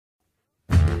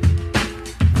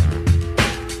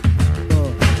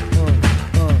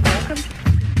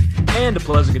And a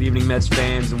pleasant good evening, Mets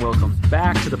fans, and welcome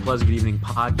back to the Pleasant Good Evening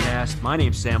podcast. My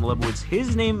name's Sam Lebowitz.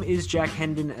 His name is Jack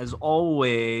Hendon, as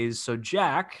always. So,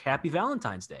 Jack, happy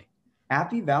Valentine's Day.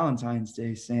 Happy Valentine's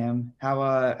Day, Sam.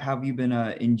 How have you been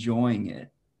enjoying it?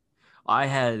 I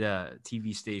had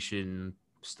TV station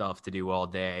stuff to do all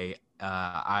day.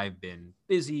 I've been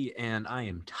busy, and I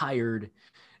am tired.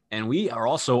 And we are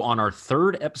also on our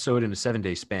third episode in a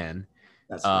 7-day span.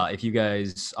 That's right. If you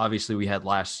guys, obviously, we had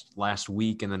last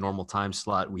week in the normal time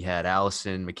slot, we had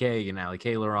Allison McKay and Allie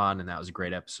Kaler on, and that was a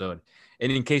great episode.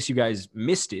 And in case you guys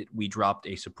missed it, we dropped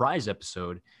a surprise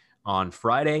episode on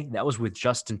Friday. That was with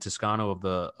Justin Toscano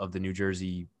of the New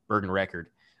Jersey Bergen Record,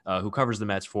 who covers the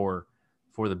Mets for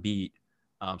the beat.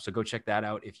 So go check that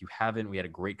out if you haven't. We had a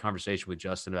great conversation with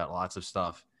Justin about lots of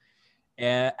stuff.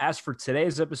 As for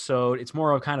today's episode, it's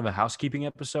more of kind of a housekeeping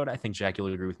episode. I think Jack, you'll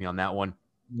agree with me on that one.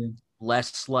 Yeah.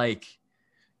 Less like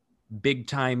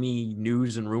big-timey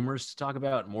news and rumors to talk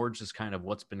about, more just kind of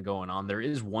what's been going on. There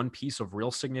is one piece of real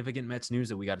significant Mets news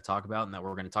that we got to talk about and that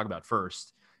we're going to talk about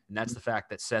first, and that's the fact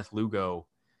that Seth Lugo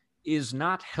is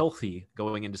not healthy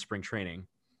going into spring training.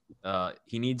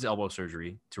 He needs elbow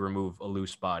surgery to remove a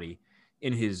loose body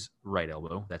in his right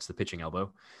elbow. That's the pitching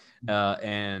elbow.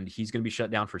 And he's going to be shut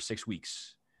down for 6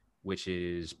 weeks, which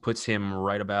puts him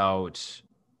right about...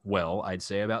 well, I'd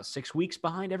say about 6 weeks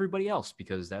behind everybody else,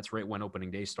 because that's right when opening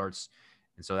day starts.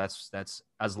 And so that's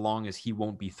as long as he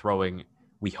won't be throwing,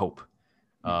 we hope.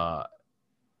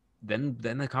 Then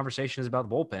the conversation is about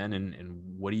the bullpen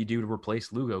and what do you do to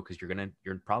replace Lugo? Because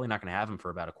you're probably not going to have him for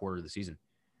about a quarter of the season.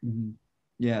 Mm-hmm.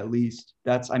 Yeah, at least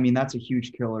that's a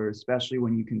huge killer, especially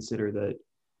when you consider that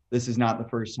this is not the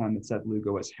first time that Seth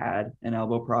Lugo has had an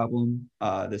elbow problem.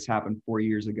 This happened 4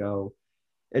 years ago.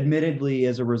 Admittedly,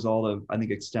 as a result of, I think,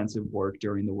 extensive work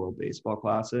during the World Baseball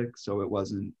Classic. So it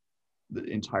wasn't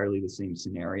entirely the same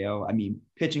scenario. I mean,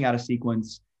 pitching out of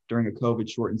sequence during a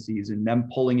COVID-shortened season, them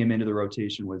pulling him into the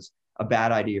rotation was a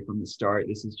bad idea from the start.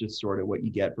 This is just sort of what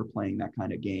you get for playing that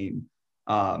kind of game.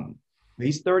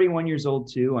 He's 31 years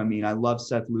old, too. I mean, I love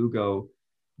Seth Lugo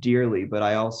dearly, but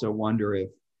I also wonder if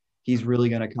he's really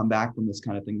going to come back from this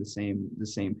kind of thing the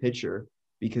same pitcher,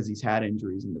 because he's had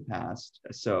injuries in the past.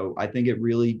 So I think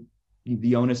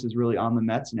the onus is really on the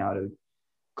Mets now to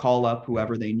call up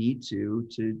whoever they need to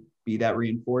be that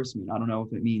reinforcement. I don't know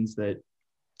if it means that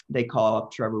they call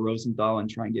up Trevor Rosenthal and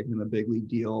try and give him a big league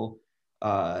deal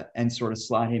and sort of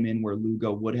slot him in where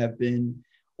Lugo would have been,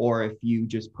 or if you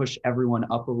just push everyone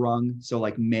up a rung. So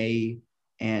like May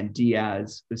and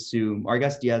Diaz assume, or I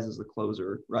guess Diaz is the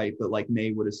closer, right? But like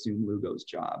May would assume Lugo's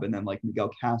job, and then like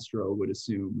Miguel Castro would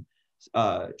assume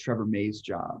Trevor May's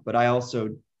job. But I also,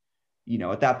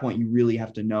 at that point, you really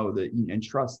have to know that and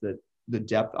trust that the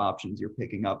depth options you're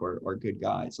picking up are good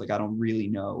guys. Like, I don't really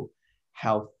know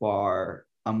how far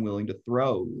I'm willing to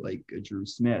throw like a Drew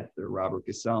Smith or Robert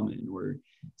Gesellman or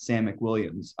Sam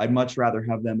McWilliams. I'd much rather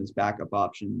have them as backup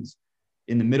options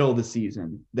in the middle of the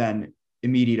season than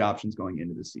immediate options going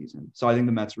into the season. So I think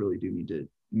the Mets really do need to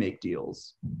make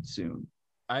deals soon.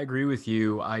 I agree with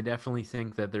you. I definitely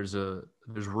think that there's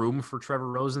room for Trevor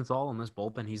Rosenthal in this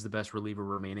bullpen. He's the best reliever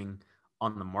remaining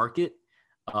on the market.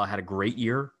 Had a great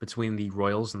year between the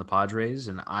Royals and the Padres,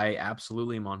 and I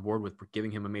absolutely am on board with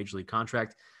giving him a major league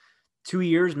contract. 2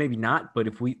 years, maybe not, but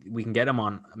if we can get him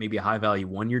on maybe a high value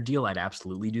 1-year deal, I'd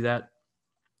absolutely do that.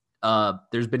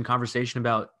 There's been conversation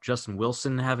about Justin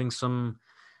Wilson having some,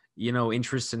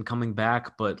 interest in coming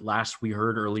back, but last we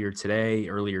heard earlier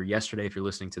yesterday, if you're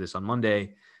listening to this on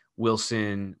Monday,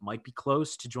 Wilson might be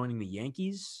close to joining the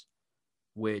Yankees,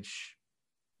 which,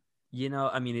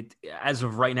 as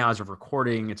of right now, as of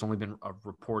recording, it's only been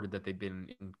reported that they've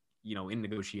been in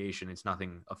negotiation. It's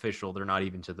nothing official. They're not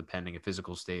even to the pending a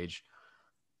physical stage,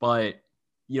 but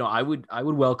I would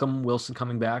welcome Wilson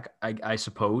coming back. I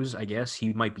suppose, I guess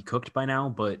he might be cooked by now,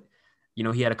 but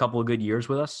he had a couple of good years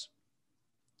with us.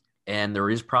 And there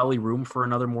is probably room for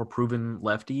another more proven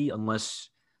lefty, unless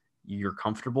you're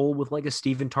comfortable with like a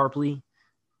Stephen Tarpley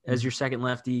as your second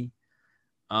lefty.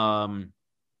 But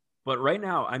right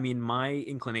now, my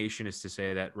inclination is to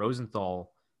say that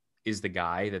Rosenthal is the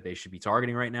guy that they should be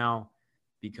targeting right now,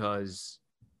 because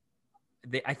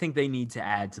I think they need to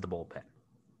add to the bullpen.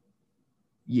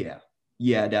 Yeah,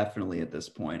 definitely at this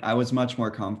point. I was much more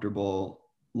comfortable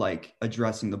like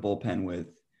addressing the bullpen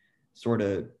with sort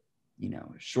of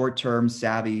short-term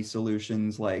savvy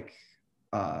solutions like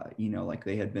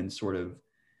they had been sort of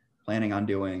planning on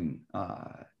doing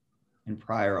in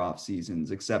prior off seasons,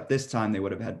 except this time they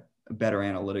would have had a better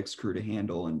analytics crew to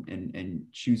handle and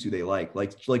choose who they like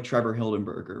Trevor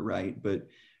Hildenberger, right? But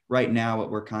right now what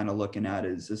we're kind of looking at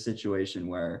is a situation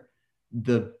where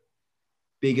the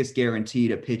biggest guarantee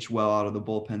to pitch well out of the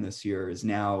bullpen this year is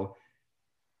now,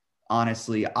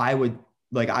 honestly, I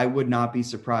would not be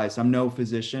surprised. I'm no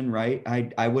physician, right?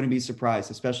 I wouldn't be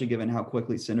surprised, especially given how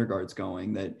quickly Syndergaard's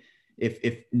going, that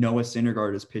if Noah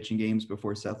Syndergaard is pitching games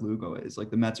before Seth Lugo is, like,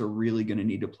 the Mets are really going to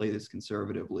need to play this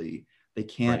conservatively. They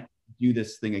can't do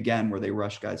this thing again where they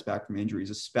rush guys back from injuries,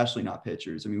 especially not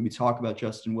pitchers. I mean, we talk about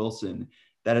Justin Wilson.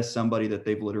 That is somebody that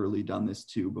they've literally done this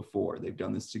to before. They've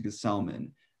done this to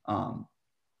Gesellman.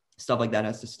 Stuff like that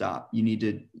has to stop.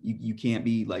 You can't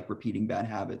be like repeating bad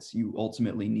habits. You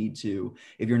ultimately need to,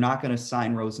 if you're not going to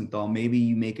sign Rosenthal, maybe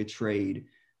you make a trade,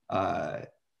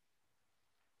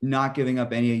 not giving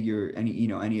up any of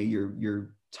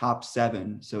your top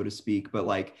 7, so to speak. But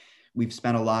like, we've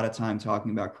spent a lot of time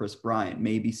talking about Chris Bryant.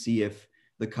 Maybe see if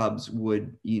the Cubs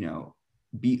would,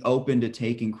 be open to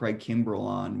taking Craig Kimbrell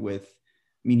on with,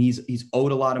 I mean, he's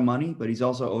owed a lot of money, but he's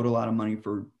also owed a lot of money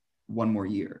for one more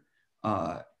year.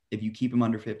 If you keep him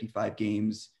under 55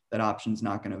 games, that option's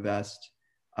not going to vest.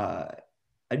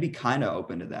 I'd be kind of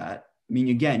open to that. I mean,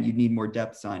 again, you'd need more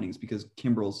depth signings because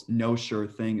Kimbrell's no sure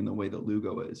thing in the way that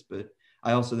Lugo is. But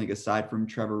I also think aside from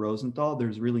Trevor Rosenthal,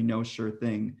 there's really no sure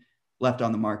thing left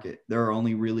on the market. There are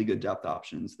only really good depth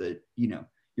options that,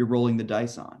 you're rolling the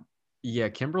dice on. Yeah,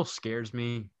 Kimbrell scares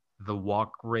me. The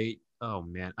walk rate. Oh,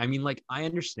 man. I mean, like, I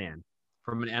understand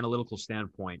from an analytical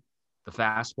standpoint, the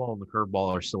fastball and the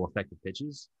curveball are still effective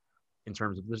pitches in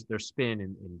terms of their spin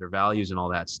and their values and all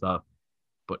that stuff.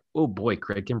 But, oh, boy,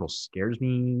 Craig Kimbrell scares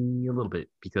me a little bit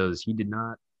because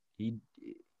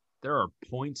there are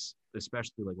points,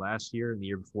 especially like last year and the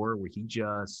year before, where he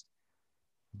just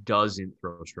doesn't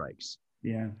throw strikes.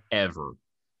 Yeah. Ever.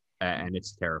 And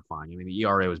it's terrifying. I mean, the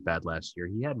ERA was bad last year.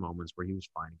 He had moments where he was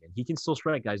fine again. He can still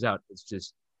strike guys out. It's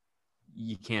just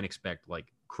you can't expect like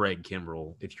Craig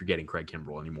Kimbrell if you're getting Craig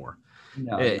Kimbrell anymore.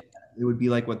 No, it would be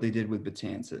like what they did with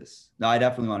Betances. No, I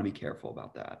definitely want to be careful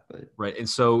about that. But right. And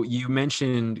so you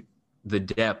mentioned the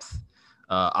depth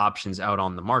options out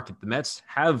on the market. The Mets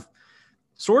have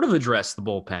sort of addressed the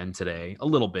bullpen today a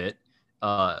little bit.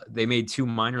 They made 2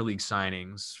 minor league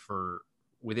signings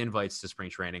with invites to spring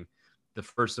training. The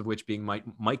first of which being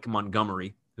Mike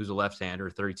Montgomery, who's a left-hander,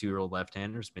 32-year-old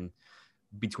left-hander, has been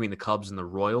between the Cubs and the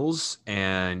Royals,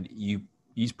 and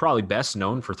he's probably best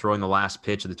known for throwing the last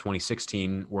pitch of the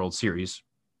 2016 World Series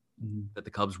that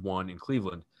the Cubs won in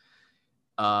Cleveland.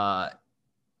 Not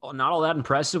all that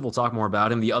impressive. We'll talk more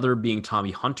about him. The other being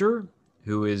Tommy Hunter,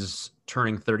 who is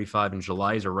turning 35 in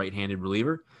July. He's a right-handed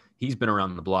reliever. He's been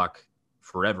around the block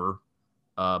forever,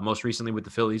 most recently with the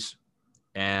Phillies,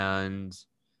 and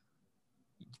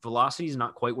velocity is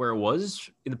not quite where it was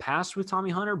in the past with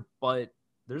Tommy Hunter, but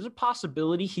there's a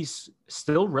possibility he's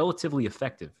still relatively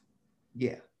effective.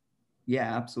 Yeah,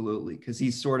 absolutely. Because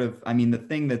he's sort of, I mean, the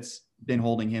thing that's been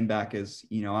holding him back is,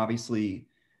 obviously,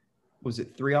 was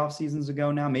it 3 off seasons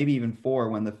ago now? Maybe even 4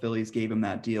 when the Phillies gave him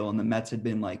that deal and the Mets had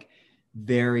been like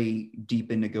very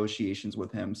deep in negotiations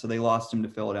with him. So they lost him to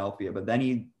Philadelphia, but then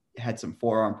he had some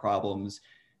forearm problems,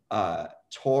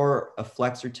 tore a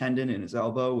flexor tendon in his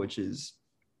elbow, which is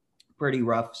pretty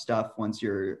rough stuff once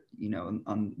you're,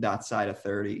 on that side of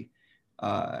 30.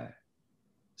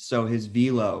 So his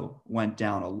velo went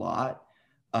down a lot.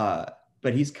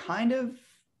 But he's kind of,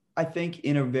 I think,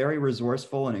 in a very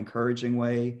resourceful and encouraging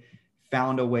way,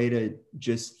 found a way to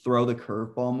just throw the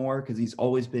curveball more because he's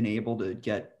always been able to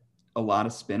get a lot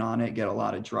of spin on it, get a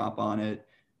lot of drop on it.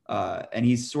 And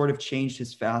he's sort of changed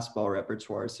his fastball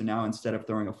repertoire. So now instead of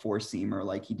throwing a 4-seamer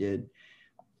like he did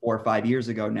 4 or 5 years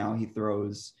ago, now he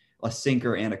throws a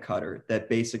sinker and a cutter that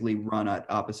basically run at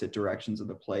opposite directions of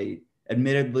the plate.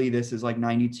 Admittedly, this is like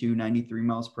 92, 93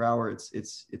 miles per hour.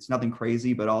 It's nothing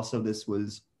crazy, but also this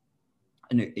was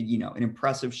an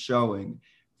impressive showing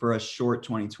for a short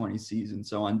 2020 season.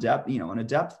 So on depth, on a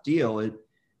depth deal, it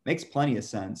makes plenty of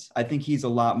sense. I think he's a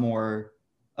lot more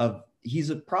of,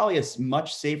 probably a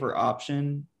much safer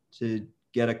option to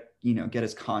get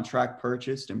his contract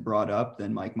purchased and brought up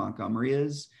than Mike Montgomery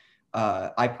is.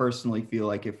 I personally feel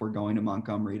like if we're going to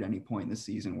Montgomery at any point in the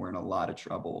season, we're in a lot of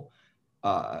trouble.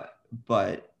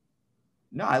 But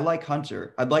no, I like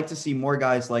Hunter. I'd like to see more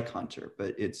guys like Hunter,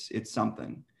 but it's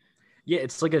something. Yeah,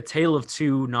 it's like a tale of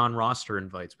 2 non-roster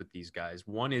invites with these guys.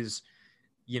 One is,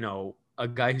 a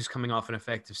guy who's coming off an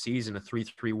effective season, a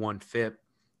 3.31 FIP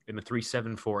and a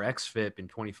 3.74 xFIP in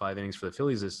 25 innings for the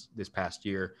Phillies this past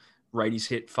year. Righties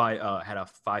had a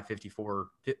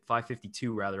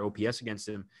 552 rather OPS against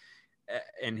him.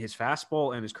 And his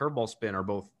fastball and his curveball spin are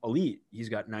both elite. He's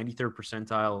got 93rd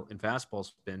percentile in fastball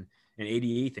spin and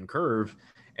 88th in curve.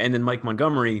 And then Mike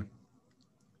Montgomery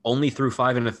only threw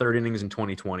 5 1/3 innings in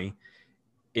 2020.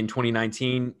 In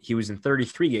 2019, he was in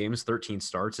 33 games, 13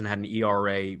 starts, and had an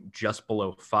ERA just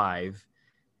below 5.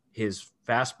 His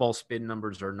fastball spin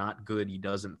numbers are not good. He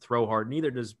doesn't throw hard.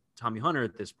 Neither does Tommy Hunter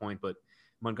at this point, but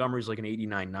Montgomery's like an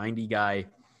 89, 90 guy.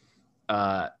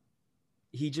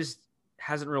 He just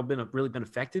hasn't really been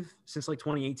effective since like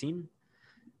 2018,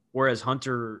 whereas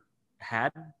Hunter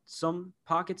had some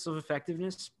pockets of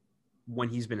effectiveness when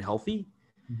he's been healthy.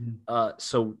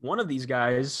 So one of these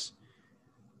guys,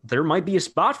 there might be a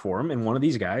spot for him, and one of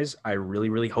these guys, I really,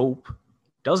 really hope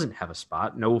doesn't have a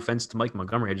spot. No offense to Mike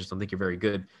Montgomery, I just don't think you're very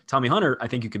good. Tommy Hunter, I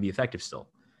think you could be effective still.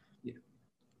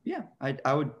 Yeah, I'd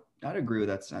agree with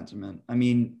that sentiment. I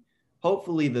mean,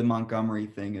 hopefully the Montgomery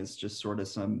thing is just sort of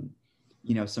some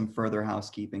further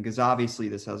housekeeping, because obviously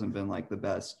this hasn't been like the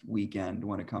best weekend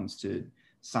when it comes to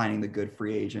signing the good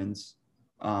free agents.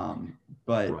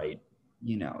 But right.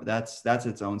 That's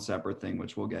its own separate thing,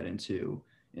 which we'll get into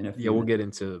in a few minutes. We'll get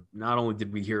into, not only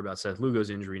did we hear about Seth Lugo's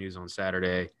injury news on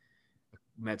Saturday,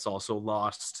 Mets also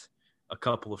lost a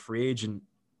couple of free agent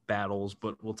battles,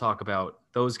 but we'll talk about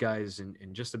those guys in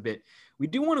just a bit. We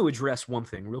do want to address one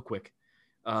thing real quick.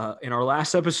 In our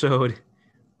last episode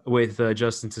with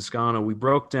Justin Toscano, we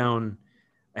broke down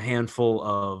a handful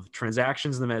of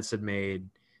transactions the Mets had made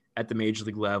at the major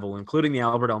league level, including the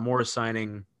Albert Almora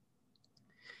signing.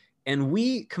 And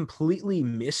we completely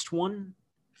missed one.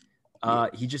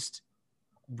 He just,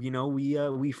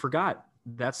 we forgot.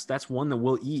 That's one that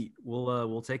we'll eat.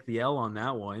 We'll take the L on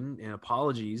that one. And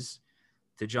apologies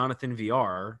to Jonathan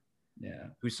Villar,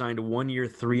 who signed a 1 year,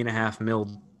 $3.5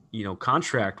 million,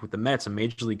 contract with the Mets, a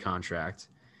major league contract.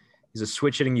 He's a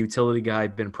switch hitting utility guy,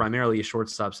 been primarily a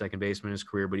shortstop, second baseman in his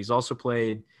career, but he's also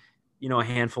played, a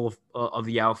handful of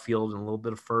the outfield and a little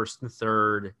bit of first and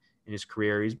third in his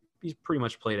career. He's pretty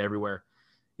much played everywhere.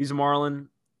 He's a Marlin.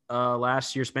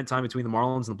 Last year, spent time between the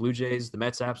Marlins and the Blue Jays. The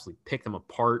Mets absolutely picked them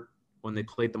apart when they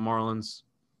played the Marlins.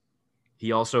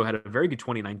 He also had a very good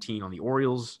 2019 on the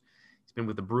Orioles. He's been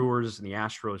with the Brewers and the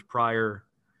Astros prior.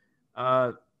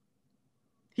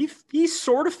 He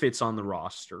sort of fits on the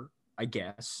roster, I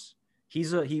guess.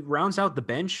 He rounds out the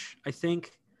bench, I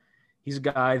think. He's a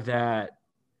guy that,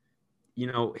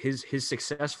 his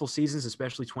successful seasons,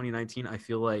 especially 2019, I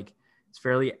feel like it's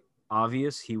fairly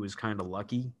obvious he was kind of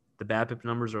lucky. The BABIP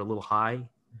numbers are a little high.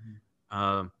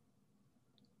 And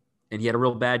he had a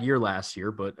real bad year last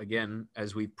year. But again,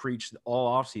 as we preached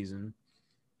all offseason,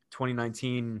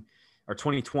 2019 or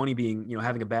 2020 being,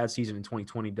 having a bad season in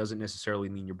 2020 doesn't necessarily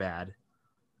mean you're bad.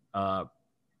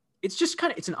 It's just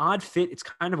it's an odd fit. It's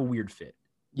kind of a weird fit.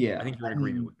 Yeah. I think you're in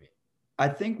agreement with me. I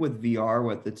think with VR,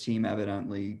 what the team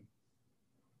evidently,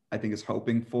 I think, is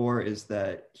hoping for is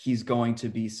that he's going to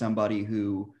be somebody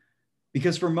who,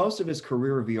 because for most of his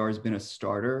career, VR has been a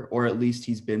starter, or at least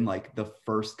he's been like the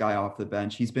first guy off the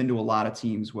bench. He's been to a lot of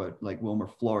teams, what like Wilmer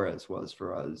Flores was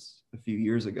for us a few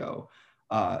years ago.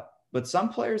 But some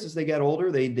players, as they get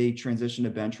older, they transition to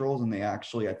bench roles, and they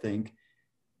actually, I think,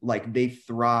 like they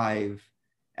thrive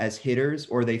as hitters,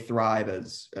 or they thrive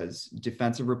as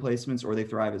defensive replacements, or they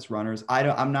thrive as runners.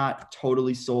 I'm not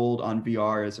totally sold on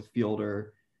VR as a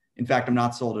fielder. In fact, I'm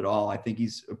not sold at all. I think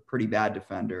he's a pretty bad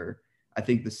defender. I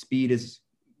think the speed is,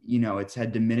 it's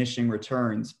had diminishing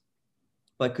returns.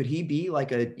 But could he be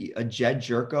like a Jed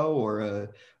Jerko or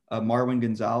a Marwin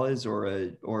Gonzalez or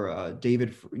a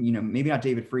David, maybe not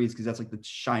David Freese, because that's like the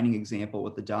shining example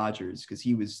with the Dodgers, because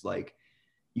he was like,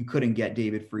 you couldn't get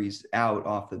David Freese out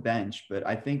off the bench. But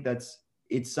I think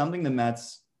it's something the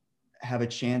Mets have a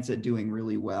chance at doing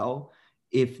really well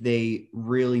if they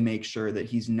really make sure that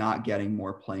he's not getting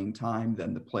more playing time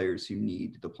than the players who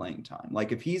need the playing time.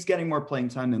 Like if he's getting more playing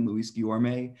time than Luis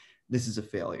Guillorme, this is a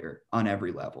failure on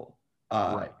every level.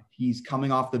 Right. He's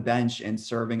coming off the bench and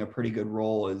serving a pretty good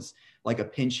role as like a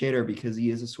pinch hitter because he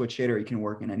is a switch hitter. He can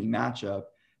work in any matchup.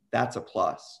 That's a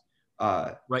plus.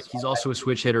 Right. So he's also a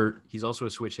switch hitter. He's also a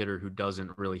switch hitter who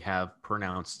doesn't really have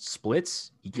pronounced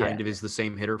splits. He kind of is the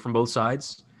same hitter from both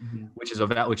sides, which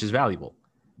is valuable.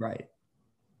 Right.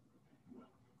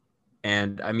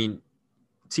 And I mean,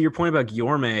 to your point about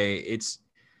Guillorme,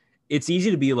 it's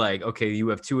easy to be like, okay, you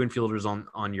have two infielders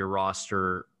on your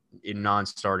roster in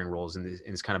non-starting roles in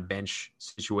this kind of bench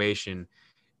situation.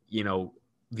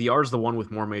 VR is the one with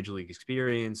more major league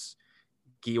experience.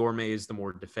 Guillorme is the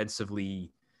more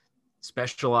defensively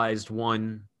specialized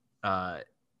one.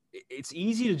 It's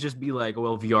easy to just be like,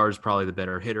 well, VR is probably the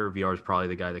better hitter. VR is probably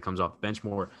the guy that comes off the bench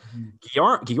more.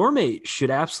 Guillorme should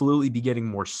absolutely be getting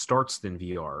more starts than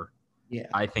VR. Yeah,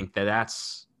 I think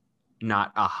that's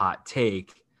not a hot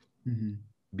take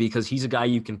because he's a guy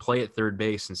you can play at third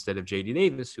base instead of JD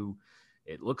Davis, who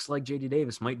it looks like JD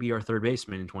Davis might be our third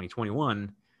baseman in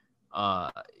 2021. uh,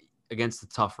 against the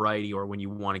tough righty or when you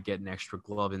want to get an extra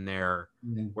glove in there.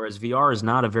 Yeah. Whereas VR is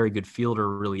not a very good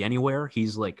fielder really anywhere.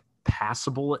 He's like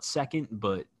passable at second,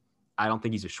 but I don't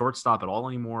think he's a shortstop at all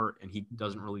anymore. And he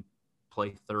doesn't really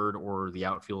play third or the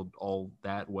outfield all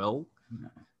that well.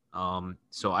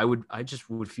 So I just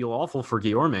would feel awful for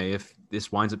Guillorme if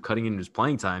this winds up cutting into his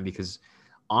playing time, because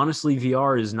honestly,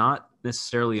 VR is not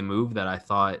necessarily a move that I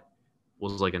thought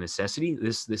was like a necessity.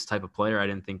 This type of player I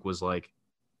didn't think was like,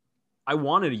 I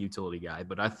wanted a utility guy,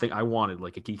 but I think I wanted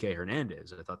like a Kike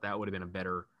Hernandez. I thought that would have been a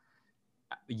better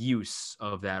use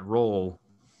of that role,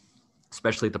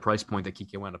 especially at the price point that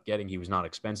Kike wound up getting. He was not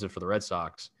expensive for the Red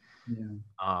Sox.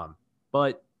 Yeah.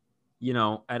 But you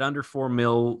know, at under $4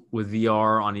 million with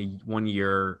VR on a 1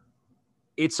 year,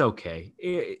 it's okay.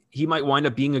 He might wind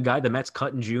up being a guy the Mets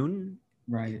cut in June,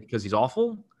 Right. because he's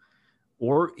awful,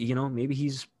 or you know, maybe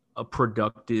he's a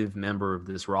productive member of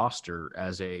this roster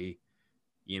as a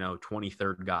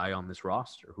 23rd guy on this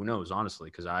roster. Who knows, honestly,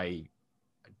 because I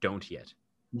don't yet.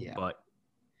 Yeah. But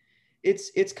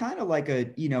it's kind of like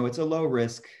it's a low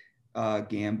risk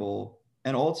gamble.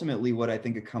 And ultimately what I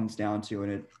think it comes down to,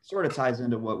 and it sort of ties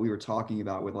into what we were talking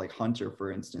about with like Hunter,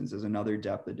 for instance, is another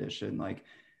depth addition. Like,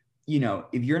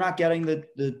 if you're not getting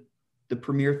the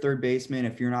premier third baseman,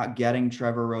 if you're not getting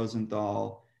Trevor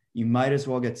Rosenthal, you might as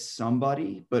well get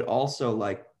somebody, but also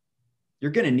like,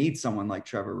 you're going to need someone like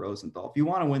Trevor Rosenthal. If you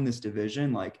want to win this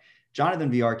division, like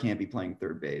Jonathan VR can't be playing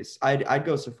third base. I'd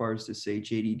go so far as to say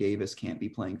JD Davis can't be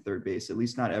playing third base, at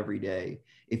least not every day,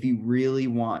 if you really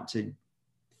want to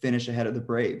finish ahead of the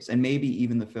Braves and maybe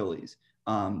even the Phillies.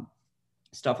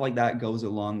 Stuff like that goes a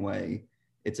long way.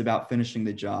 It's about finishing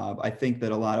the job. I think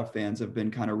that a lot of fans have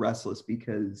been kind of restless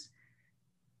because,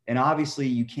 and obviously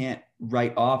you can't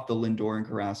write off the Lindor and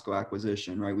Carrasco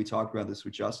acquisition, right? We talked about this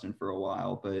with Justin for a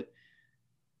while, but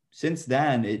since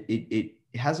then it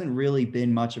hasn't really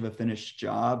been much of a finished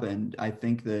job. And I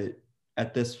think that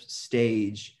at this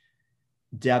stage,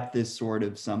 depth is sort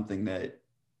of something that,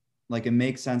 like, it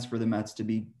makes sense for the Mets to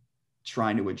be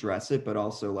trying to address it, but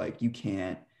also like you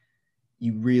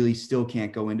really still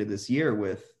can't go into this year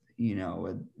with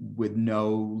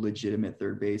no legitimate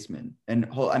third baseman. And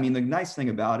I mean, the nice thing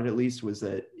about it, at least, was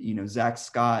that, Zach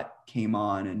Scott came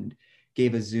on and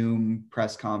gave a Zoom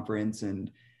press conference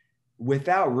and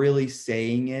without really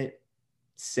saying it,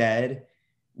 said,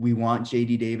 we want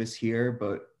JD Davis here,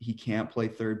 but he can't play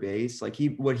third base. Like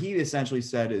what he essentially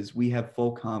said is, we have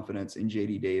full confidence in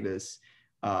JD Davis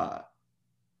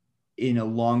in a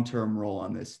long-term role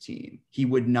on this team. He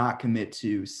would not commit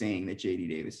to saying that JD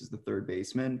Davis is the third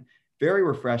baseman. Very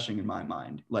refreshing in my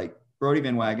mind. Like Brodie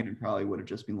Van Wagenen probably would have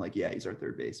just been like, yeah, he's our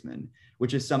third baseman,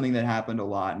 which is something that happened a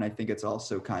lot. And I think it's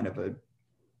also kind of a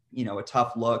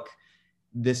tough look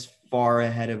this far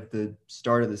ahead of the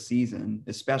start of the season,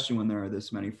 especially when there are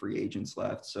this many free agents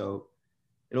left. So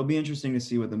it'll be interesting to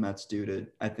see what the Mets do to,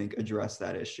 I think, address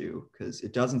that issue, because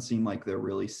it doesn't seem like they're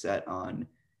really set on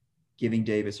giving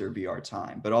Davis or VR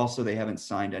time, but also they haven't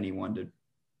signed anyone to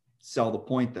sell the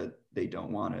point that they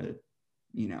don't want to,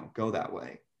 go that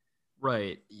way.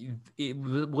 Right.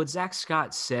 What Zach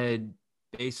Scott said,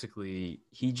 basically,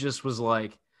 he just was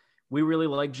like, we really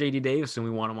like JD Davis and we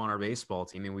want him on our baseball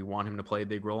team and we want him to play a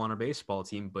big role on our baseball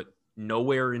team. But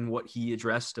nowhere in what he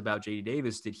addressed about JD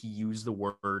Davis did he use the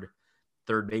word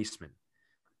third baseman.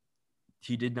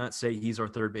 He did not say he's our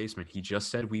third baseman. He just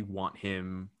said we want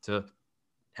him to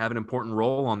have an important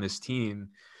role on this team.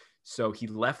 So he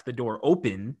left the door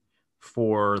open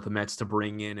for the Mets to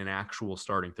bring in an actual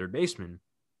starting third baseman.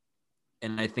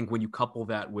 And I think when you couple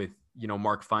that with,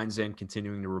 Mark Feinsand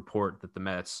continuing to report that the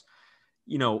Mets,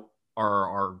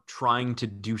 are trying to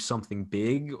do something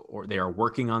big, or they are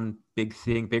working on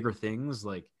bigger things,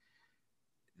 like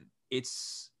it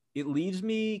leaves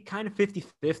me kind of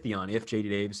 50-50 on if JD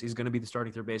Davis is going to be the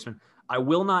starting third baseman. I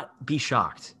will not be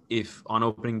shocked if on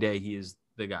opening day he is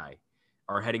the guy,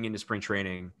 or heading into spring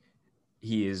training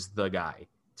he is the guy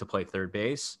to play third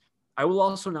base. I will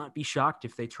also not be shocked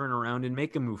if they turn around and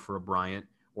make a move for a Bryant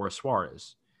or a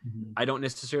Suarez. Mm-hmm. I don't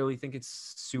necessarily think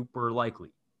it's super likely,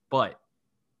 but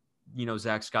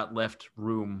Zach Scott left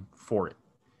room for it.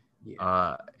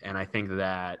 Yeah. And I think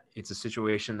that it's a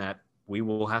situation that we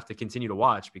will have to continue to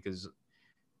watch, because,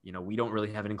 we don't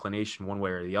really have an inclination one way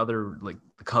or the other. Like,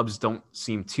 the Cubs don't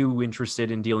seem too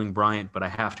interested in dealing Bryant, but I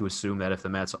have to assume that if the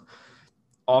Mets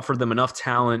offered them enough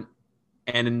talent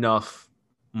and enough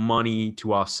money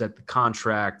to offset the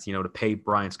contract, to pay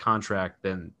Bryant's contract,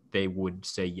 then they would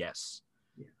say yes.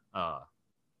 Yeah.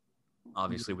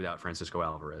 Obviously without Francisco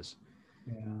Alvarez.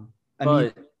 Yeah.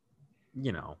 But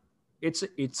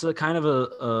it's a kind of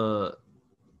a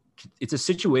it's a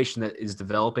situation that is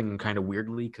developing kind of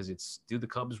weirdly because it's, do the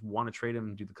Cubs want to trade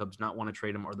him? Do the Cubs not want to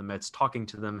trade him? Are the Mets talking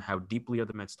to them? How deeply are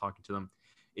the Mets talking to them?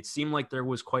 It seemed like there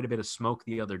was quite a bit of smoke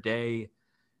the other day,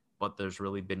 but there's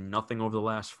really been nothing over the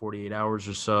last 48 hours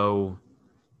or so.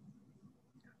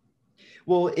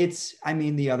 Well,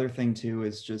 the other thing too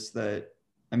is just that,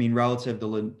 relative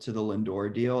to the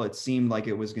Lindor deal, it seemed like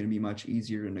it was going to be much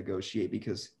easier to negotiate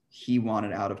because he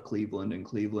wanted out of Cleveland and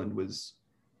Cleveland was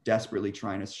desperately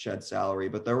trying to shed salary.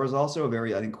 But there was also a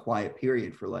very, I think, quiet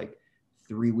period for like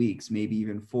 3 weeks, maybe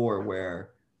even 4, where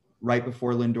right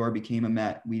before Lindor became a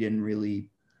Met, we didn't really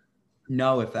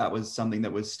know if that was something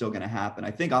that was still going to happen.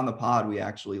 I think on the pod, we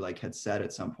actually like had said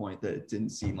at some point that it didn't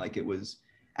seem like it was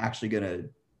actually going to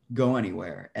go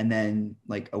anywhere. And then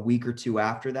like a week or 2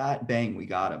 after that, bang, we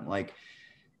got him. Like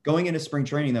going into spring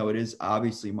training, though, it is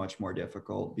obviously much more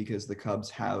difficult because the Cubs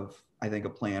have, I think, a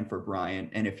plan for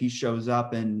Bryant. And if he shows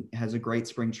up and has a great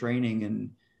spring training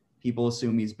and people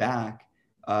assume he's back,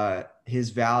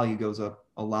 his value goes up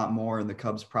a lot more. And the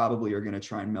Cubs probably are going to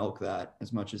try and milk that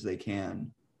as much as they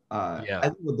can. I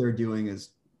think what they're doing is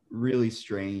really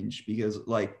strange because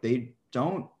like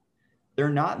they're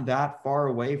not that far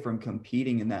away from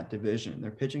competing in that division.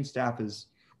 Their pitching staff has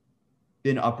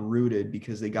been uprooted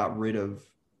because they got rid of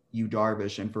Yu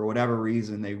Darvish, and for whatever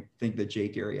reason, they think that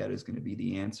Jake Arrieta is going to be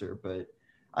the answer. But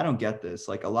I don't get this.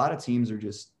 Like a lot of teams are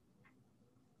just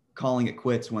calling it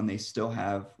quits when they still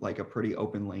have like a pretty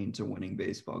open lane to winning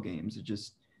baseball games.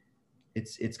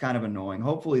 It's kind of annoying.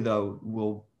 Hopefully, though,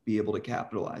 we'll be able to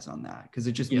capitalize on that because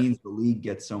it just means the league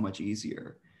gets so much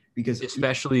easier. Because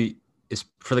especially is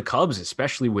for the Cubs,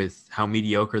 especially with how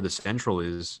mediocre the Central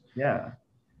is. Yeah.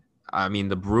 I mean,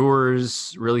 the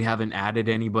Brewers really haven't added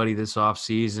anybody this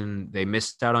offseason. They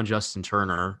missed out on Justin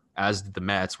Turner, as did the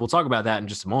Mets. We'll talk about that in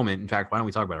just a moment. In fact, why don't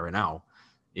we talk about it right now?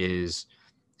 Is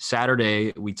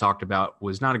Saturday we talked about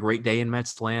was not a great day in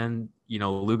Mets land. You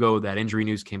know, Lugo, that injury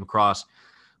news came across.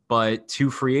 But 2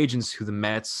 free agents who the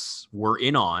Mets were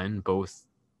in on both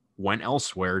went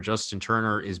elsewhere. Justin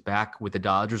Turner is back with the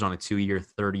Dodgers on a 2-year,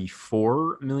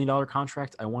 $34 million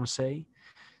contract, I want to say.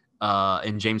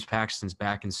 And James Paxton's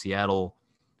back in Seattle,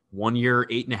 1 year,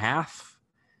 $8.5 million.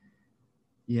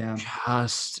 Yeah.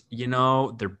 Just,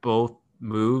 they're both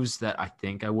moves that I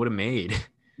think I would have made.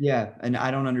 Yeah. And I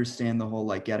don't understand the whole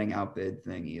like getting outbid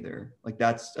thing either. Like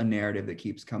that's a narrative that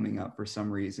keeps coming up for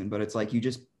some reason, but it's like you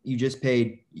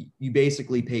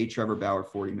basically paid Trevor Bauer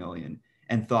 $40 million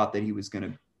and thought that he was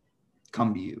going to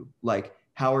come to you. Like,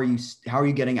 how are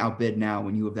you getting outbid now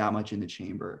when you have that much in the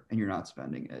chamber and you're not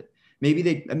spending it? Maybe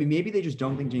they just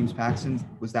don't think James Paxton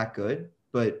was that good,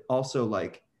 but also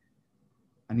like,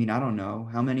 I don't know.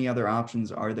 How many other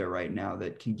options are there right now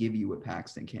that can give you what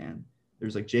Paxton can?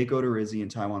 There's like Jake Odorizzi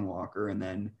and Taijuan Walker, and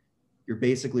then you're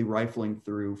basically rifling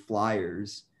through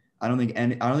flyers. I don't think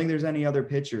there's any other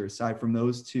pitcher aside from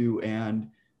those 2 and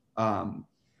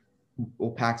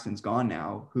Paxton's gone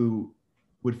now who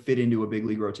would fit into a big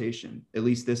league rotation, at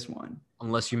least this one.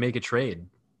 Unless you make a trade.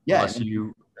 Yeah.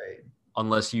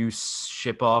 Unless you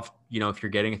ship off, if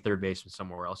you're getting a third baseman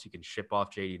somewhere else, you can ship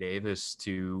off JD Davis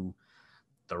to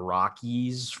the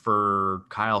Rockies for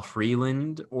Kyle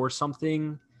Freeland or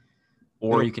something.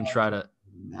 Or you can try to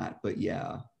that, but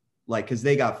yeah, like, cause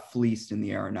they got fleeced in the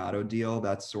Arenado deal.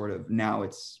 That's sort of, now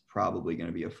it's probably going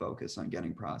to be a focus on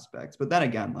getting prospects. But then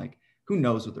again, like, who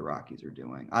knows what the Rockies are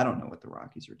doing? I don't know what the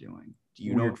Rockies are doing. Do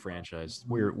you know? Weird franchise.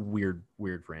 Weird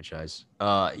franchise.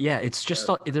 Yeah, it's just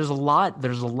there's a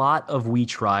lot of we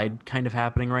tried kind of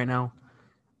happening right now.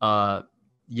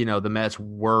 The Mets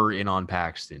were in on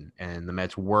Paxton and the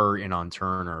Mets were in on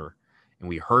Turner, and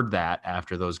we heard that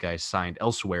after those guys signed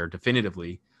elsewhere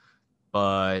definitively,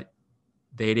 but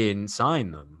they didn't sign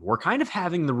them. We're kind of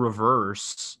having the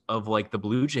reverse of like the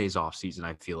Blue Jays offseason,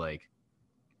 I feel like.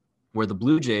 Where the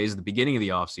Blue Jays, at the beginning of the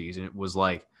offseason, it was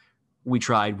like, we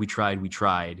tried.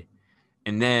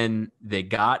 And then they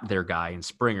got their guy in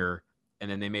Springer, and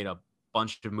then they made a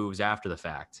bunch of moves after the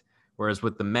fact. Whereas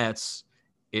with the Mets,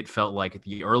 it felt like at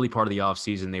the early part of the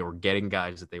offseason, they were getting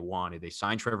guys that they wanted. They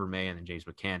signed Trevor May and then James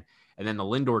McCann. And then the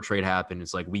Lindor trade happened.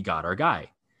 It's like, we got our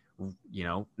guy.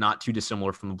 Not too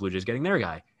dissimilar from the Blue Jays getting their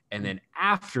guy. And then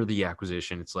after the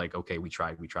acquisition, it's like, okay, we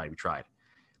tried.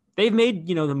 They've made,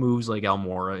 the moves like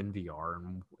Almora and VR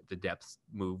and the depth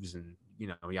moves and,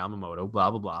 Yamamoto,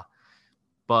 blah, blah, blah.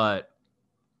 But,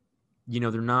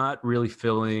 they're not really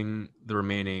filling the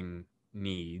remaining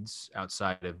needs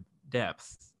outside of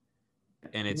depth.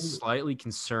 And it's slightly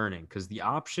concerning because the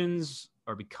options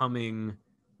are becoming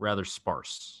rather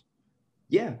sparse.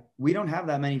 Yeah, we don't have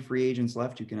that many free agents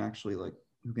left who can actually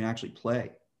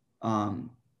play.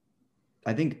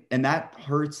 I think, and that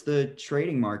hurts the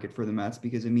trading market for the Mets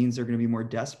because it means they're going to be more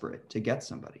desperate to get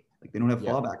somebody. Like they don't have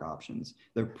fallback options.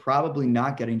 They're probably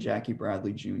not getting Jackie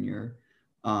Bradley Jr.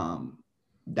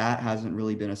 That hasn't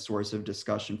really been a source of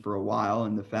discussion for a while.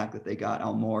 And the fact that they got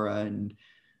Almora and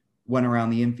went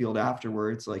around the infield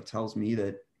afterwards, like tells me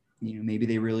that, maybe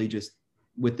they really just,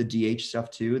 with the DH stuff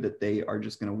too, that they are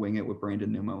just going to wing it with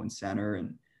Brandon Nimmo in center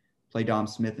and play Dom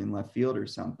Smith in left field or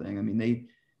something. I mean,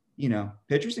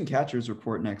 pitchers and catchers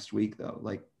report next week though.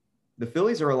 Like the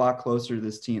Phillies are a lot closer to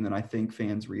this team than I think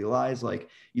fans realize. Like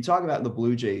you talk about the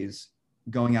Blue Jays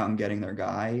going out and getting their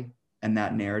guy and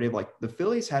that narrative, like the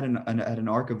Phillies had an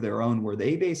arc of their own where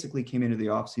they basically came into the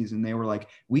offseason. They were like,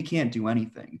 we can't do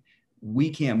anything. We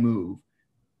can't move.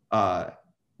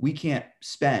 We can't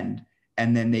spend.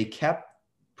 And then they kept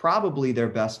probably their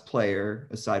best player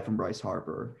aside from Bryce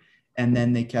Harper. And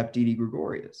then they kept Didi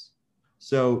Gregorius.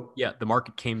 So yeah, the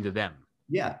market came to them.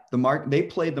 Yeah, they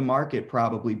played the market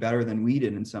probably better than we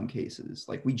did in some cases.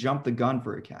 Like we jumped the gun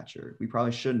for a catcher. We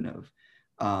probably shouldn't have.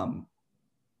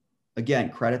 Again,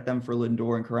 credit them for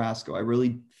Lindor and Carrasco. I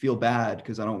really feel bad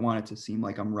because I don't want it to seem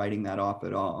like I'm writing that off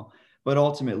at all. But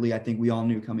ultimately, I think we all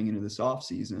knew coming into this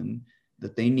offseason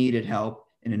that they needed help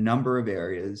in a number of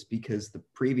areas because the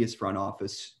previous front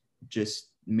office just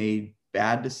made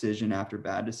bad decision after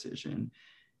bad decision.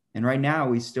 And right now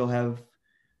we still have,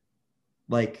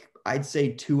 like, I'd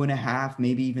say 2.5,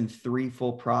 maybe even 3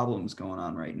 full problems going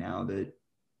on right now that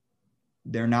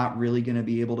they're not really going to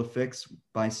be able to fix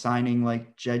by signing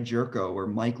like Jed Jerko or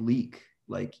Mike Leake.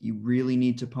 Like you really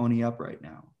need to pony up right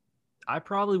now. I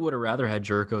probably would have rather had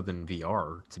Jerko than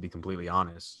VR, to be completely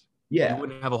honest. Yeah. He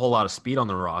wouldn't have a whole lot of speed on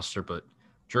the roster, but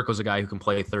Jerko's a guy who can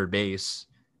play third base,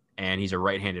 and he's a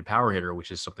right-handed power hitter,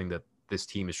 which is something that this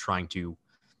team is trying to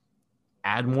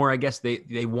add more. I guess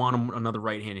they want another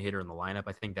right-handed hitter in the lineup.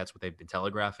 I think that's what they've been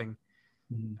telegraphing.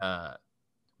 Mm-hmm.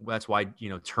 That's why,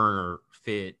 Turner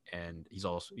fit, and he's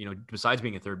also, besides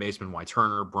being a third baseman, why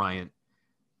Turner, Bryant,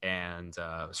 and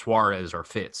Suarez are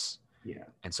fits. Yeah.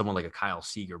 And someone like a Kyle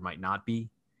Seager might not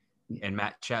be. Yeah. And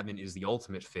Matt Chapman is the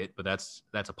ultimate fit, but that's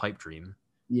a pipe dream.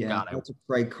 Yeah, God, that's a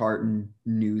Craig Carton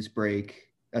news break.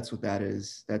 That's what that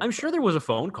is. I'm sure there was a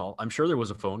phone call. I'm sure there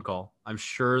was a phone call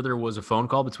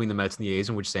between the Mets and the A's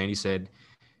in which Sandy said,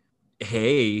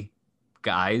 hey,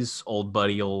 guys, old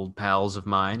pals of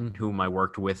mine whom I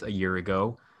worked with a year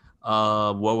ago,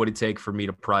 what would it take for me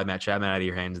to pry Matt Chapman out of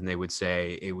your hands? And they would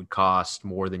say it would cost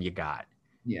more than you got.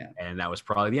 Yeah. And that was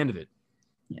probably the end of it.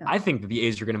 Yeah. I think that the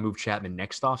A's are going to move Chapman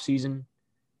next offseason,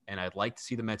 and I'd like to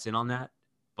see the Mets in on that.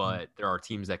 But there are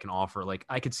teams that can offer, like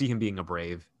I could see him being a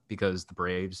Brave because the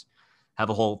Braves have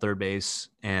a whole third base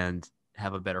and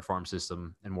have a better farm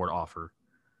system and more to offer.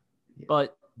 Yeah.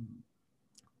 But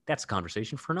that's a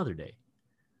conversation for another day.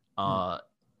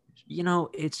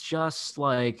 It's just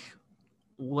like,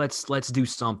 let's do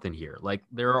something here. Like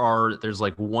there's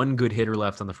like one good hitter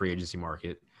left on the free agency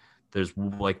market. There's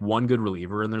like one good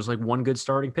reliever and there's like one good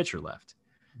starting pitcher left.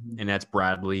 Mm-hmm. And that's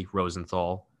Bradley,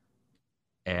 Rosenthal,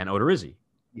 and Odorizzi.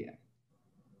 Yeah.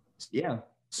 Yeah.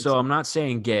 So I'm not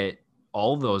saying get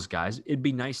all of those guys. It'd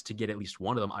be nice to get at least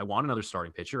one of them. I want another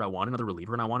starting pitcher. I want another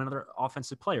reliever, and I want another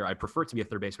offensive player. I'd prefer it to be a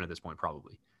third baseman at this point,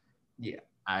 probably. Yeah.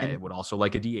 I would also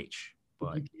like a DH.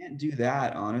 But if you can't do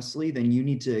that, honestly, then you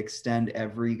need to extend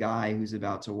every guy who's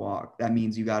about to walk. That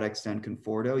means you got to extend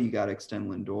Conforto. You got to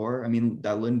extend Lindor. I mean,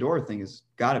 that Lindor thing has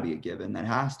got to be a given. That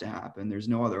has to happen. There's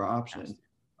no other option.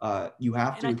 You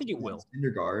have to. I think it will.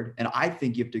 Syndergaard, and I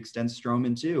think you have to extend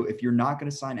Stroman too. If you're not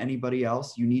going to sign anybody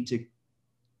else, you need to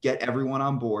get everyone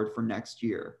on board for next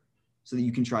year so that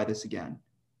you can try this again.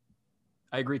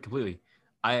 I agree completely.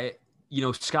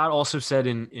 Scott also said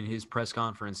in his press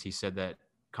conference, he said that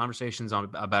conversations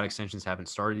about extensions haven't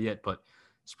started yet, but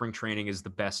spring training is the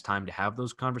best time to have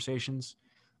those conversations.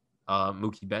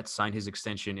 Mookie Betts signed his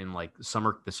extension in like the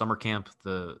summer camp,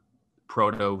 the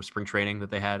proto spring training that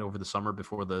they had over the summer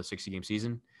before the 60-game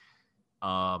season.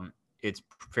 It's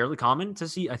fairly common to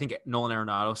see. I think Nolan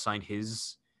Arenado signed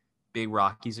his big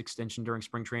Rockies extension during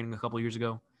spring training a couple of years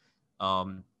ago.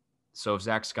 So if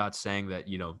Zach Scott's saying that,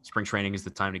 spring training is the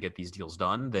time to get these deals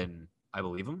done, then I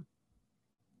believe him.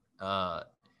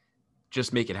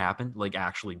 Just make it happen. Like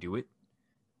actually do it.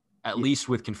 At least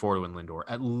with Conforto and Lindor.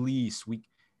 At least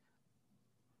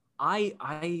I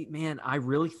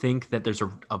really think that there's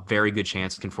a very good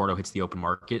chance Conforto hits the open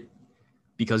market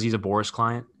because he's a Boris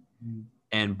client. Mm-hmm.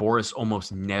 And Boris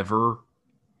almost never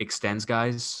extends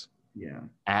guys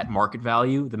at market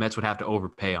value. The Mets would have to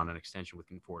overpay on an extension with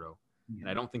Conforto. Yeah. And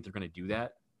I don't think they're going to do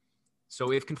that.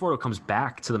 So if Conforto comes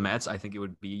back to the Mets, I think it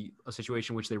would be a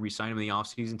situation in which they re-sign him in the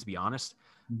offseason, to be honest.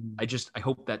 Mm-hmm. I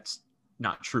hope that's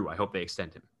not true. I hope they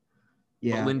extend him.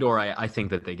 Yeah. But Lindor, I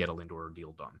think that they get a Lindor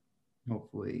deal done.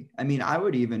 Hopefully. I mean, I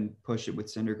would even push it with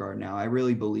Syndergaard now. I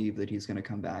really believe that he's going to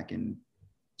come back and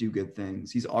do good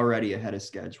things. He's already ahead of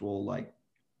schedule.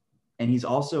 And he's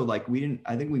also I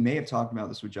think we may have talked about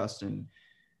this with Justin.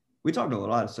 We talked a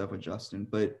lot of stuff with Justin,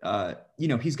 but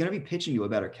he's going to be pitching you a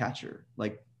better catcher.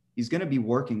 Like, he's going to be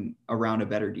working around a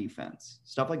better defense.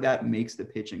 Stuff like that makes the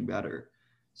pitching better.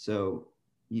 So,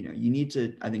 you need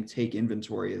to, I think, take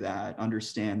inventory of that,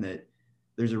 understand that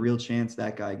there's a real chance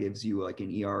that guy gives you like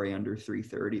an ERA under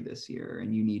 330 this year.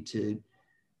 And you need to,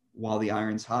 while the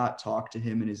iron's hot, talk to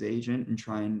him and his agent and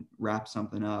try and wrap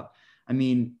something up. I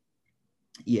mean,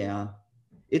 yeah,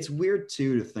 it's weird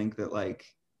too to think that like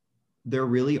there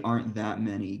really aren't that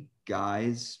many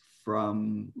guys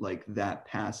from like that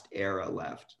past era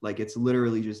left. Like, it's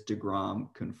literally just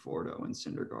DeGrom, Conforto, and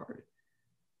Syndergaard.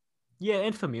 Yeah,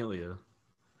 and Familia.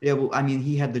 Yeah, well, I mean,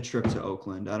 he had the trip to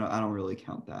Oakland. I don't really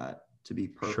count that, to be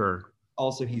perfect. Sure.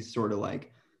 Also, he's sort of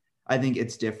like, I think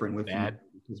it's different with Bad. him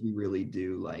because we really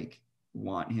do like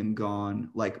want him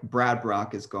gone. Like, Brad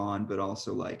Brock is gone, but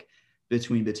also like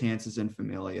between Betances and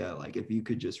Familia, like if you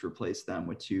could just replace them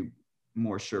with two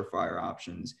more surefire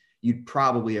options, you'd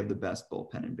probably have the best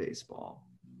bullpen in baseball.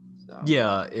 So.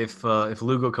 Yeah, if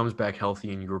Lugo comes back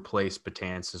healthy and you replace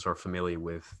Betances or Familia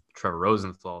with Trevor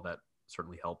Rosenthal, that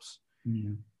certainly helps.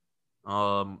 Yeah.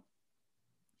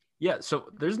 Yeah, so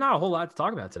there's not a whole lot to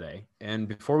talk about today. And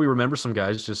before we remember some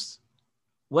guys, just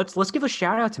let's give a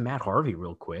shout out to Matt Harvey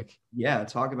real quick. Yeah,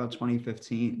 talk about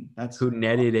 2015. Matt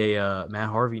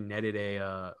Harvey netted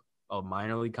a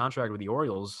minor league contract with the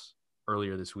Orioles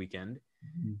earlier this weekend.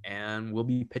 And will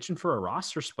be pitching for a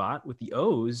roster spot with the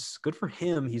O's. Good for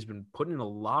him. He's been putting in a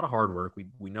lot of hard work.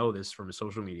 We know this from his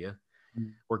social media,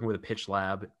 working with a pitch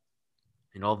lab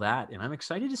and all that. And I'm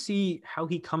excited to see how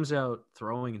he comes out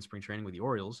throwing in spring training with the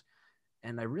Orioles.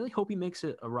 And I really hope he makes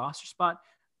it a roster spot,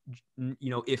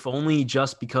 if only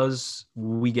just because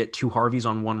we get two Harveys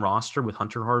on one roster with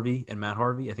Hunter Harvey and Matt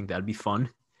Harvey. I think that'd be fun.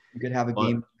 You could have a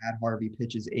game where Matt Harvey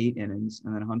pitches 8 innings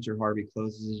and then Hunter Harvey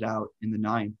closes it out in the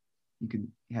 9th. You could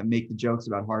make the jokes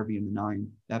about Harvey in the 9.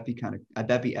 That'd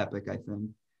be epic, I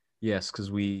think. Yes, because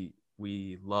we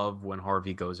love when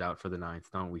Harvey goes out for the 9th,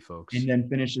 don't we, folks? And then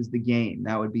finishes the game.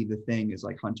 That would be the thing, is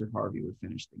like Hunter Harvey would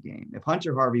finish the game. If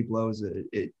Hunter Harvey blows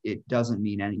it doesn't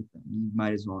mean anything. You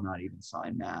might as well not even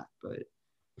sign Matt. But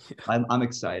I'm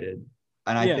excited.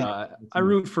 And I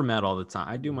root for Matt all the time.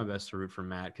 I do my best to root for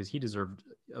Matt because he deserved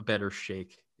a better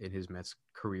shake in his Mets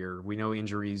career. We know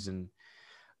injuries and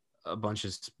a bunch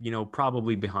of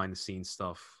probably behind the scenes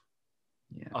stuff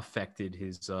affected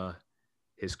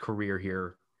his career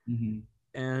here.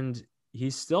 And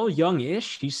he's still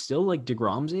young-ish. He's still like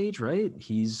DeGrom's age, right?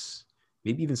 He's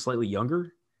maybe even slightly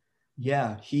younger.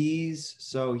 Yeah, he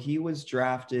was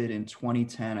drafted in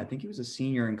 2010. I think he was a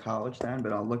senior in college then,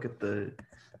 but I'll look at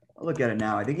it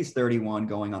now. I think he's 31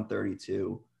 going on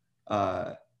 32.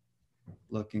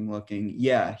 Looking.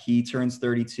 Yeah, he turns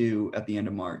 32 at the end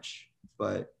of March.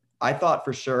 But I thought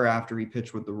for sure after he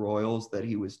pitched with the Royals that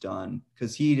he was done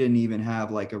because he didn't even have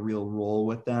like a real role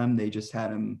with them. They just had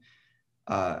him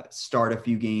start a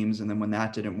few games. And then when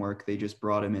that didn't work, they just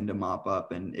brought him in to mop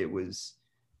up and it was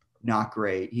not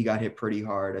great. He got hit pretty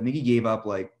hard. I think he gave up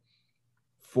like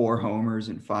 4 homers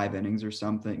in 5 innings or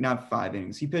something. Not 5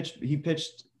 innings. He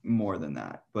pitched more than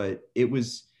that, but it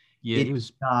was, he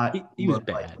was bad. Like he was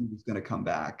going to come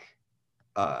back.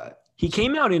 He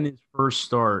came out in his first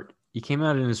start.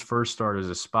 As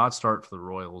a spot start for the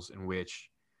Royals, in which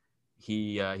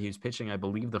he was pitching, I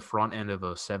believe, the front end of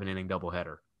a 7-inning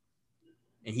doubleheader.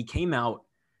 And he came out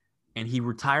and he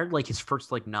retired like his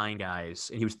first like 9 guys,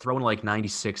 and he was throwing like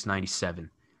 96,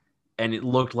 97. And it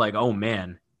looked like, oh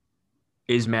man,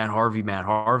 is Matt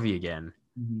Harvey again?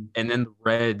 And then the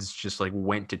Reds just like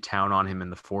went to town on him in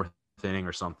the 4th inning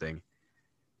or something.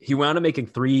 He wound up making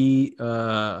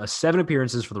 7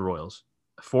 appearances for the Royals,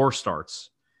 4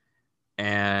 starts,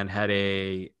 and had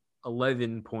a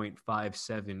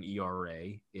 11.57 ERA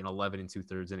in 11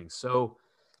 2/3 innings. So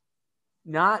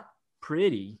not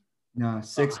pretty. No,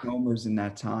 6 homers in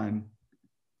that time.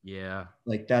 Yeah.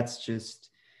 Like that's just,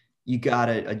 you got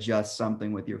to adjust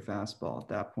something with your fastball at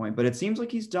that point. But it seems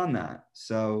like he's done that.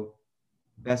 So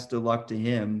best of luck to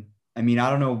him. I mean, I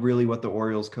don't know really what the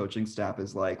Orioles coaching staff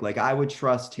is like. Like I would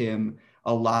trust him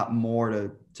a lot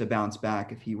more to bounce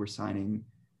back if he were signing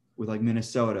with like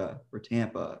Minnesota or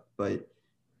Tampa. But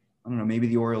I don't know, maybe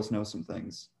the Orioles know some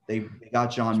things. They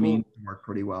got John Means to work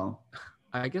pretty well.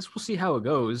 I guess we'll see how it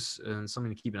goes, and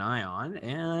something to keep an eye on.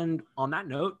 And on that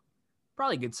note,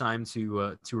 probably a good time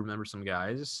to remember some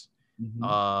guys.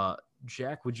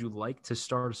 Jack, would you like to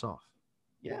start us off?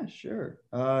 Yeah, sure.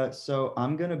 So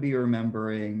I'm gonna be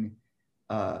remembering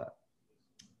uh,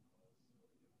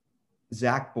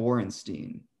 Zach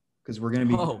Borenstein because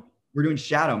Oh, we're doing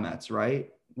Shadow Mets, right?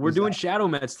 we're Was doing that Shadow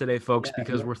Mets today, folks, yeah,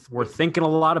 because yeah. we're thinking a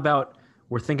lot about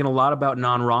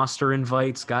non-roster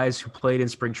invites, guys who played in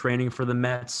spring training for the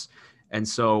Mets. And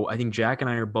so I think Jack and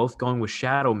I are both going with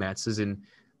Shadow Mets, as in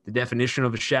the definition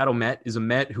of a Shadow Met is a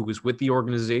Met who was with the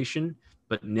organization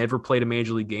but never played a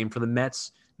major league game for the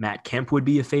Mets. Matt Kemp would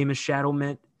be a famous Shadow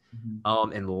Met.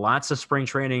 Mhm. And lots of spring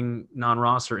training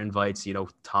non-roster invites.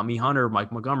 Tommy Hunter,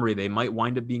 Mike Montgomery, they might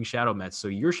wind up being Shadow Mets. So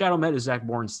your Shadow Met is Zach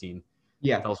Borenstein.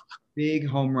 Yeah, Tell us. big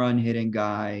home run hitting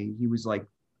guy. He was like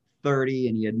 30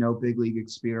 and he had no big league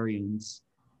experience.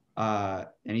 And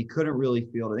he couldn't really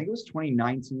field. I think it was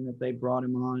 2019 that they brought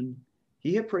him on.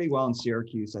 He hit pretty well in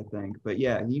Syracuse, I think. But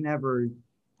yeah, he never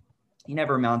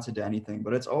amounted to anything.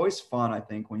 But it's always fun, I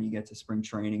think, when you get to spring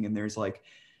training and there's like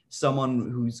someone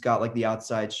who's got like the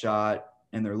outside shot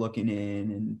and they're looking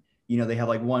in and they have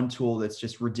like one tool that's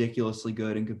just ridiculously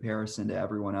good in comparison to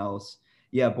everyone else.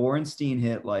 Yeah, Borenstein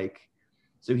hit like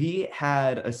so he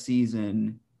had a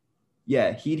season.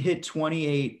 Yeah, he'd hit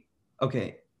 28.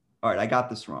 Okay. All right, I got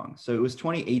this wrong. So it was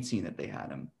 2018 that they had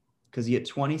him because he hit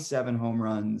 27 home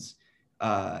runs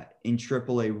in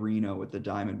AAA Reno with the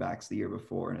Diamondbacks the year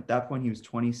before. And at that point, he was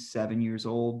 27 years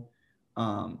old.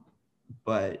 Um,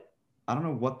 but I don't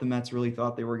know what the Mets really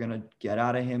thought they were going to get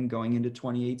out of him going into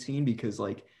 2018 because,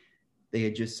 like, they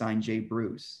had just signed Jay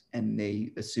Bruce and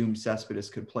they assumed Cespedes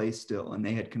could play still. And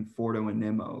they had Conforto and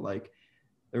Nimmo. Like,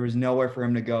 there was nowhere for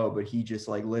him to go, but he just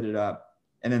like lit it up.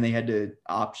 And then they had to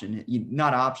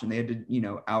not option, they had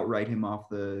to, outright him off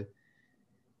the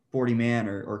 40 man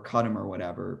or cut him or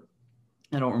whatever.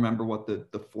 I don't remember what the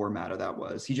format of that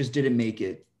was. He just didn't make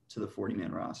it to the 40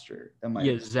 man roster. That might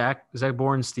Yeah, have been. Zach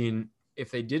Borenstein. If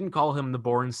they didn't call him the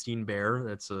Borenstein Bear,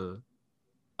 that's a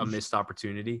missed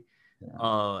opportunity. Yeah.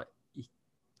 Uh,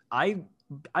 I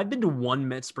I've been to one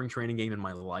Mets spring training game in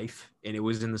my life, and it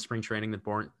was in the spring training that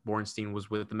Borenstein was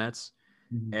with the Mets,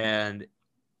 Mhm. and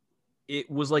it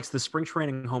was like the spring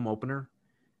training home opener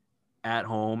at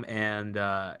home, and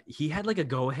he had like a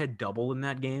go-ahead double in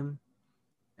that game,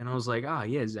 and I was like,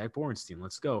 yeah, Zach Borenstein,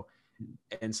 let's go.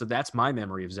 And so that's my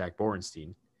memory of Zach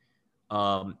Borenstein.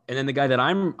 And then the guy that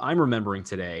I'm remembering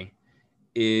today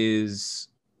is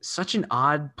such an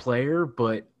odd player,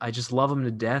 but I just love him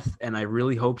to death, and I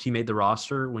really hoped he made the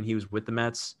roster when he was with the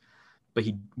Mets, but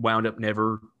he wound up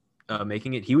never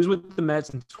making it. He was with the Mets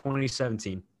in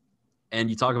 2017, and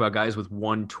you talk about guys with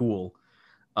one tool.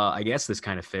 I guess this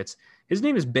kind of fits. His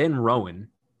name is Ben Rowan,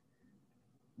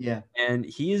 Yeah. and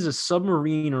he is a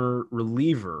submariner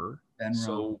reliever. Ben Rowe.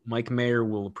 So Mike Mayer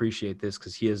will appreciate this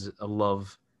because he has a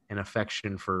love and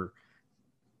affection for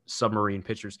submarine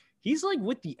pitchers. He's like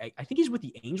I think he's with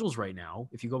the Angels right now.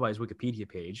 If you go by his Wikipedia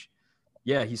page,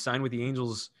 yeah, he signed with the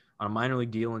Angels on a minor league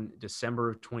deal in December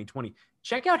of 2020.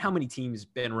 Check out how many teams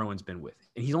Ben Rowan's been with,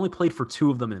 and he's only played for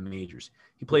two of them in the majors.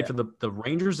 He played for the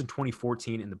Rangers in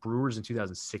 2014 and the Brewers in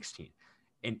 2016,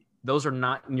 and those are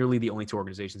not nearly the only two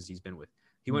organizations he's been with.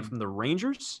 He went from the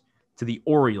Rangers to the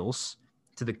Orioles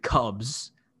to the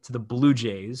Cubs to the Blue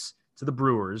Jays to the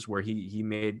Brewers, where he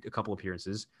made a couple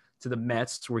appearances, to the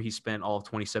Mets, where he spent all of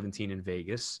 2017 in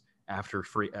Vegas after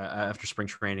spring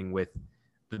training with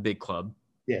the big club.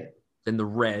 Yeah. Then the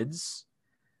Reds,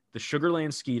 the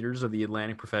Sugarland Skeeters of the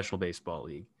Atlantic Professional Baseball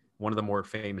League, one of the more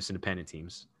famous independent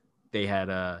teams. They had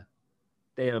I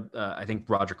think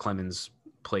Roger Clemens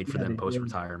played for them post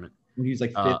retirement. When he was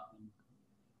like 50.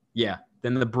 Yeah.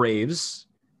 Then the Braves,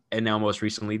 and now most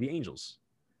recently the Angels.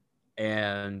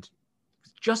 And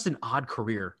just an odd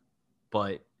career,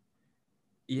 but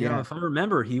if I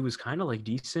remember, he was kind of like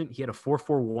decent. He had a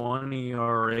 4.41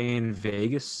 ERA in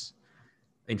Vegas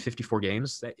in 54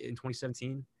 games in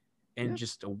 2017, and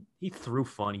he threw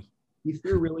funny. He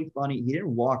threw really funny. He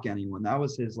didn't walk anyone. That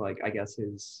was his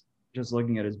just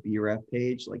looking at his BREF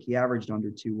page, like he averaged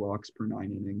under 2 walks per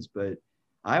 9 innings. But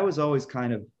I was always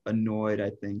kind of annoyed, I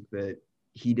think, that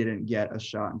he didn't get a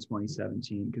shot in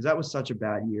 2017 because that was such a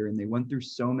bad year and they went through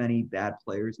so many bad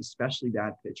players, especially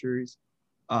bad pitchers.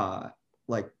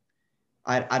 Like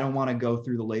I don't want to go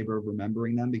through the labor of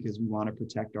remembering them because we want to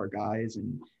protect our guys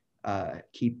and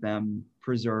keep them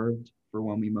preserved for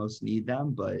when we most need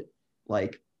them. But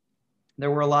like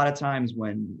there were a lot of times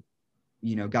when,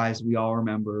 guys we all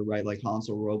remember, right? Like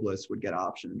Hansel Robles would get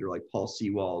optioned or like Paul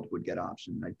Sewald would get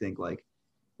optioned. I think like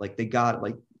they got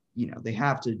like, they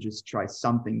have to just try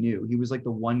something new. He was like the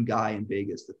one guy in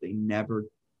Vegas that they never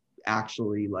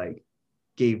actually like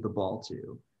gave the ball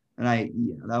to. And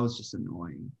that was just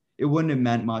annoying. it wouldn't have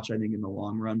meant much, I think, in the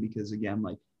long run, because again,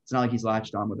 like it's not like he's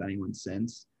latched on with anyone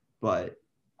since. But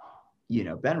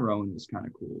Ben Rowan was kind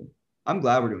of cool. I'm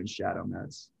glad we're doing Shadow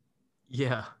Mets.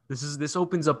 Yeah, this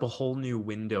opens up a whole new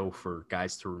window for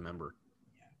guys to remember.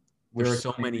 There's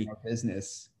so many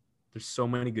business. There's so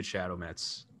many good Shadow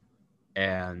Mets,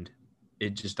 and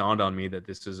it just dawned on me that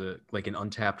this is an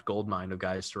untapped gold mine of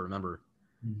guys to remember.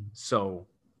 Mm-hmm. So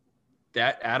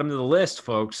that add them to the list,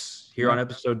 folks. Here on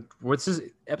episode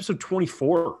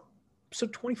 24.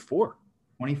 Episode 24.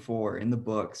 24 in the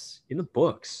books. In the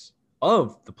books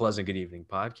of the Pleasant Good Evening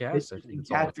podcast. Pitchers and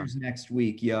catchers next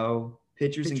week, yo.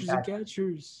 Pitchers and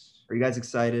catchers. Are you guys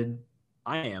excited?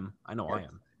 I am. I know I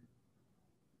am.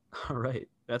 All right.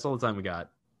 That's all the time we got.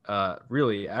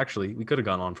 Really, actually, we could have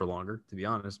gone on for longer, to be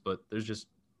honest, but there's just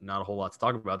not a whole lot to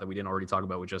talk about that we didn't already talk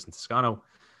about with Justin Toscano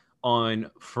on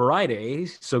Friday.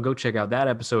 So go check out that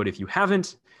episode if you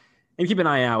haven't, and keep an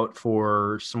eye out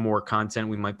for some more content.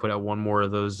 We might put out one more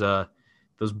of those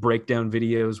breakdown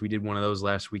videos. We did one of those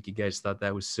last week. You guys thought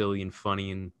that was silly and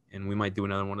funny, and we might do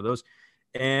another one of those.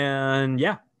 And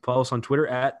yeah, follow us on Twitter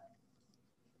at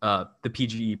the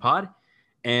PGE Pod,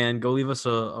 and go leave us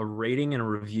a rating and a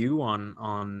review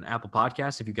on Apple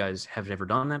Podcasts if you guys have never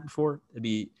done that before. It'd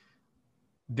be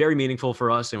very meaningful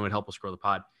for us and would help us grow the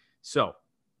pod. So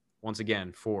once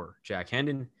again, for Jack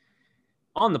Hendon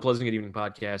on the Pleasant Good Evening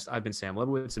podcast, I've been Sam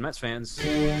Lebowitz, and Mets fans,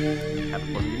 have a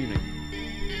pleasant good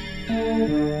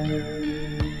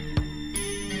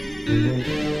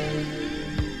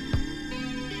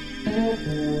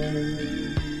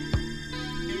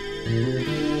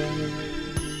evening.